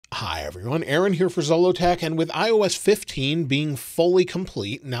Hi everyone, Aaron here for Zollotech, and with iOS 15 being fully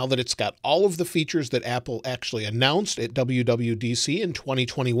complete, now that it's got all of the features that Apple actually announced at WWDC in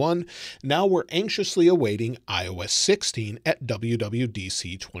 2021, now we're anxiously awaiting iOS 16 at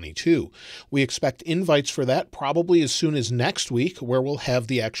WWDC 22. We expect invites for that probably as soon as next week, where we'll have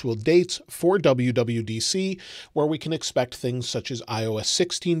the actual dates for WWDC, where we can expect things such as iOS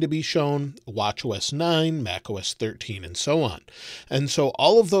 16 to be shown, watchOS 9, macOS 13, and so on. And so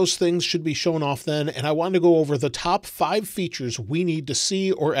all of those things should be shown off then, and I want to go over the top 5 features we need to see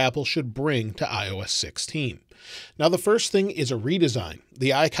or Apple should bring to iOS 16. Now, the first thing is a redesign.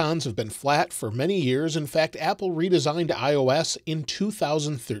 The icons have been flat for many years. In fact, Apple redesigned iOS in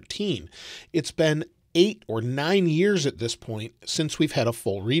 2013. It's been 8 or 9 years at this point since we've had a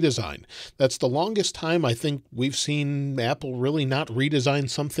full redesign. That's the longest time I think we've seen Apple really not redesign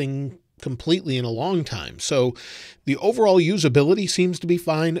something completely in a long time. So the overall usability seems to be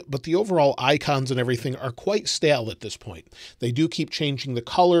fine, but the overall icons and everything are quite stale at this point. They do keep changing the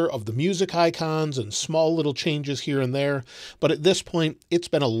color of the music icons and small little changes here and there, but at this point, it's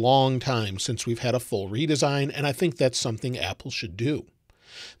been a long time since we've had a full redesign, and I think that's something Apple should do.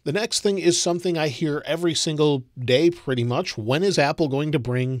 The next thing is something I hear every single day pretty much. When is Apple going to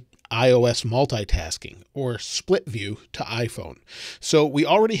bring iOS multitasking or split view to iPhone? So we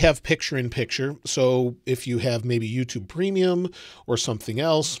already have picture-in-picture. So if you have maybe YouTube Premium or something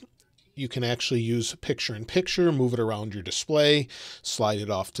else, you can actually use picture-in-picture, move it around your display, slide it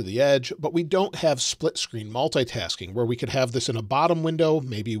off to the edge, but we don't have split screen multitasking where we could have this in a bottom window,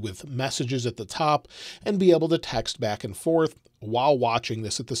 maybe with messages at the top, and be able to text back and forth while watching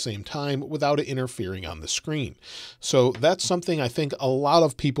this at the same time without it interfering on the screen. So that's something I think a lot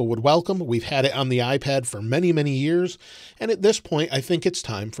of people would welcome. We've had it on the iPad for many, many years, and at this point, I think it's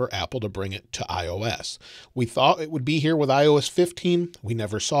time for Apple to bring it to iOS. We thought it would be here with iOS 15. We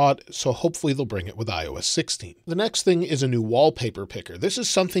never saw it, so hopefully they'll bring it with iOS 16. The next thing is a new wallpaper picker. This is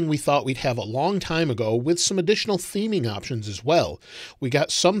something we thought we'd have a long time ago with some additional theming options as well. We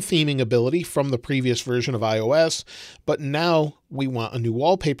got some theming ability from the previous version of iOS, but now we want a new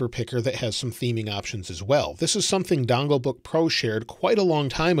wallpaper picker that has some theming options as well. This is something Donglebook Pro shared quite a long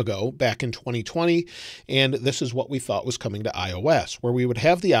time ago, back in 2020, and this is what we thought was coming to iOS, where we would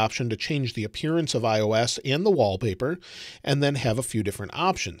have the option to change the appearance of iOS and the wallpaper, and then have a few different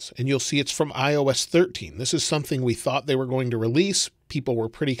options. And you'll see it's from iOS 13. This is something we thought they were going to release. People were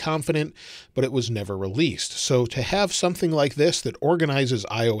pretty confident, but it was never released. So to have something like this that organizes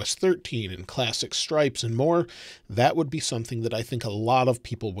iOS 13 and classic stripes and more, that would be something that I think a lot of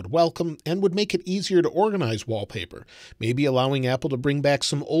people would welcome and would make it easier to organize wallpaper. Maybe allowing Apple to bring back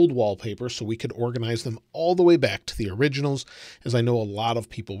some old wallpaper so we could organize them all the way back to the originals, as I know a lot of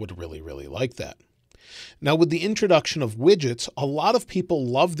people would really, really like that. Now, with the introduction of widgets, a lot of people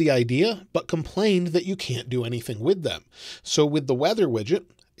love the idea, but complained that you can't do anything with them. So with the weather widget,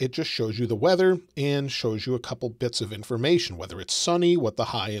 it just shows you the weather and shows you a couple bits of information, whether it's sunny, what the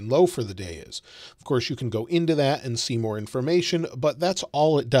high and low for the day is. Of course, you can go into that and see more information, but that's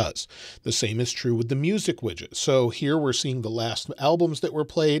all it does. The same is true with the music widget. So here we're seeing the last albums that were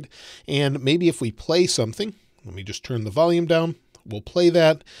played, and maybe if we play something, let me just turn the volume down. We'll play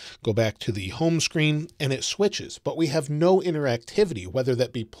that, go back to the home screen, and it switches, but we have no interactivity, whether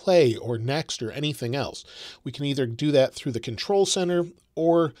that be play or next or anything else. We can either do that through the control center,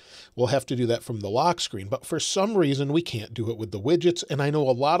 or we'll have to do that from the lock screen. But for some reason, we can't do it with the widgets, and I know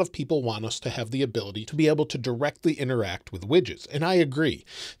a lot of people want us to have the ability to be able to directly interact with widgets, and I agree.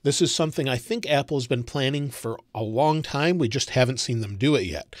 This is something I think Apple's been planning for a long time. We just haven't seen them do it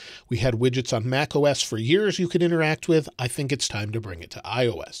yet. We had widgets on macOS for years you could interact with. I think it's time to bring it to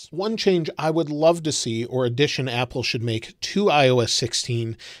iOS. One change I would love to see, or addition Apple should make to iOS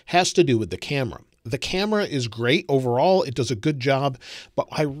 16, has to do with the camera. The camera is great overall. It does a good job, but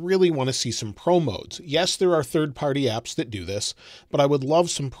I really want to see some pro modes. Yes, there are third-party apps that do this, but I would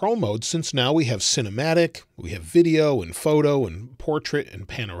love some pro modes since now we have cinematic, we have video and photo and portrait and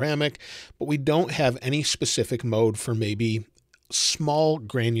panoramic, but we don't have any specific mode for maybe small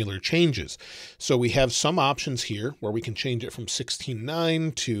granular changes. So we have some options here where we can change it from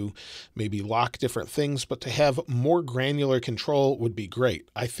 16:9 to maybe lock different things, but to have more granular control would be great.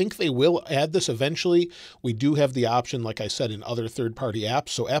 I think they will add this eventually. We do have the option, like I said, in other third-party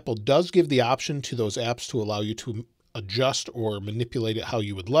apps. So Apple does give the option to those apps to allow you to adjust or manipulate it how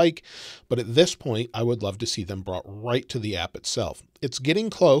you would like. But at this point, I would love to see them brought right to the app itself. It's getting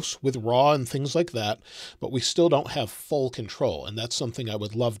close with RAW and things like that, but we still don't have full control. And that's something I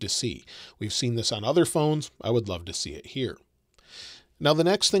would love to see. We've seen this on other phones. I would love to see it here. Now, the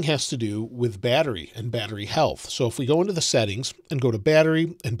next thing has to do with battery and battery health. So if we go into the settings and go to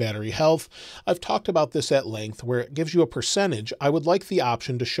battery and battery health, I've talked about this at length where it gives you a percentage. I would like the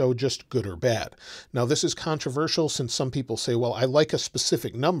option to show just good or bad. Now, this is controversial since some people say, well, I like a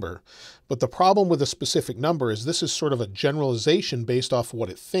specific number. But the problem with a specific number is this is sort of a generalization based off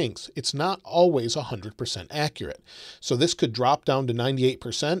what it thinks. It's not always 100% accurate. So this could drop down to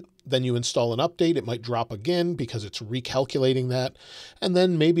 98%. Then you install an update, it might drop again because it's recalculating that. And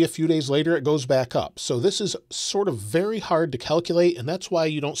then maybe a few days later, it goes back up. So this is sort of very hard to calculate. And that's why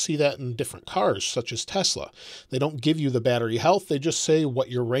you don't see that in different cars, such as Tesla. They don't give you the battery health. They just say what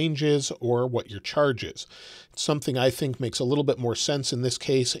your range is or what your charge is. It's something I think makes a little bit more sense in this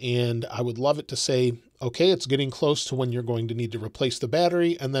case. And I would love it to say, okay, it's getting close to when you're going to need to replace the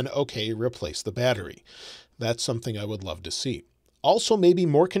battery, and then, okay, replace the battery. That's something I would love to see. Also, maybe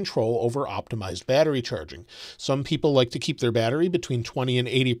more control over optimized battery charging. Some people like to keep their battery between 20 and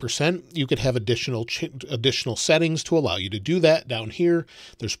 80%. You could have additional settings to allow you to do that down here.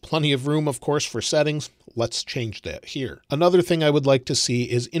 There's plenty of room, of course, for settings. Let's change that here. Another thing I would like to see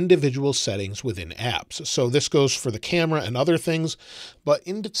is individual settings within apps. So this goes for the camera and other things, but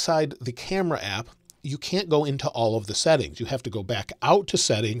inside the camera app, you can't go into all of the settings. You have to go back out to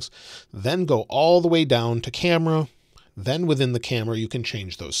settings, then go all the way down to camera. Then within the camera, you can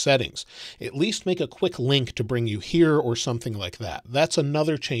change those settings. At least make a quick link to bring you here or something like that. That's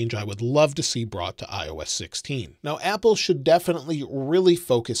another change I would love to see brought to iOS 16. Now, Apple should definitely really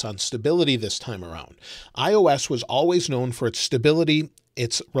focus on stability this time around. iOS was always known for its stability,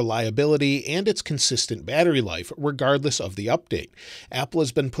 its reliability, and its consistent battery life, regardless of the update. Apple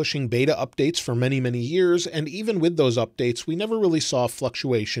has been pushing beta updates for many, many years, and even with those updates, we never really saw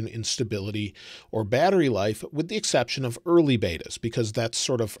fluctuation in stability or battery life, with the exception of early betas, because that's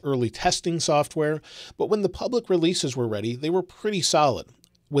sort of early testing software. But when the public releases were ready, they were pretty solid.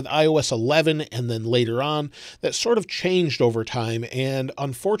 With iOS 11 and then later on, that sort of changed over time and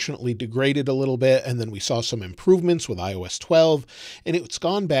unfortunately degraded a little bit. And then we saw some improvements with iOS 12, and it's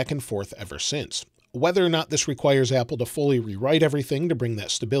gone back and forth ever since. Whether or not this requires Apple to fully rewrite everything to bring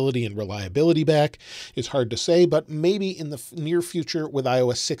that stability and reliability back is hard to say, but maybe in the near future with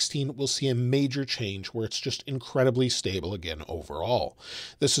iOS 16, we'll see a major change where it's just incredibly stable again overall.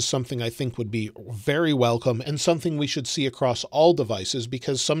 This is something I think would be very welcome and something we should see across all devices,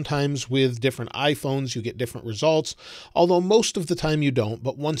 because sometimes with different iPhones, you get different results, although most of the time you don't,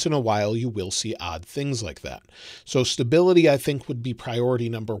 but once in a while you will see odd things like that. So stability, I think, would be priority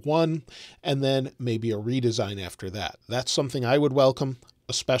number one, and then maybe a redesign after that. That's something I would welcome,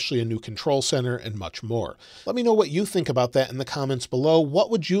 especially a new control center and much more. Let me know what you think about that in the comments below.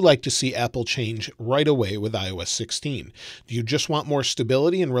 What would you like to see Apple change right away with iOS 16? Do you just want more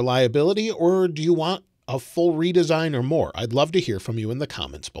stability and reliability, or do you want a full redesign or more? I'd love to hear from you in the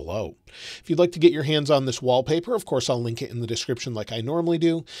comments below. If you'd like to get your hands on this wallpaper, of course, I'll link it in the description like I normally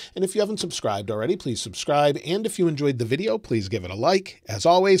do. And if you haven't subscribed already, please subscribe. And if you enjoyed the video, please give it a like. As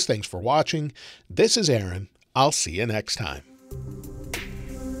always, thanks for watching. This is Aaron. I'll see you next time.